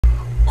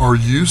Are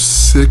you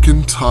sick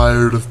and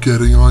tired of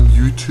getting on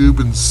YouTube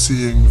and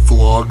seeing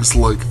vlogs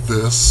like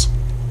this?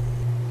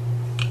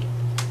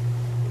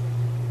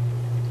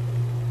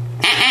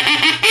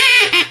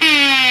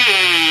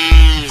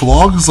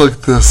 Vlogs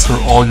like this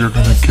are all you're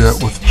gonna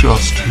get with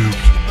Justtubed.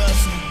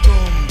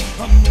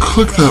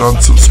 Click that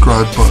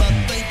unsubscribe button,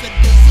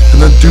 and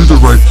then do the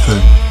right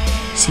thing.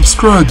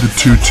 Subscribe to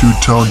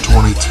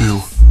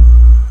 22tone22.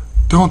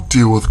 Don't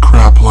deal with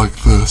crap like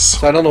this.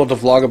 So I don't know what to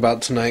vlog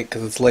about tonight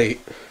because it's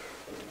late.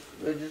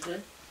 What did you say?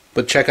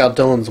 But check out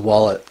Dylan's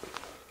wallet.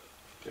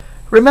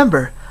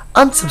 Remember,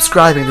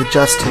 unsubscribing to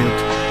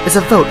Justtubed is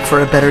a vote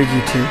for a better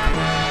YouTube.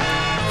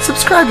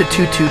 Subscribe to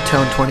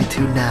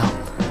 22tone22 now.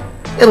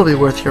 It'll be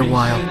worth your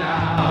while.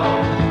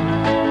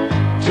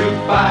 To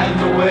find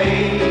the way.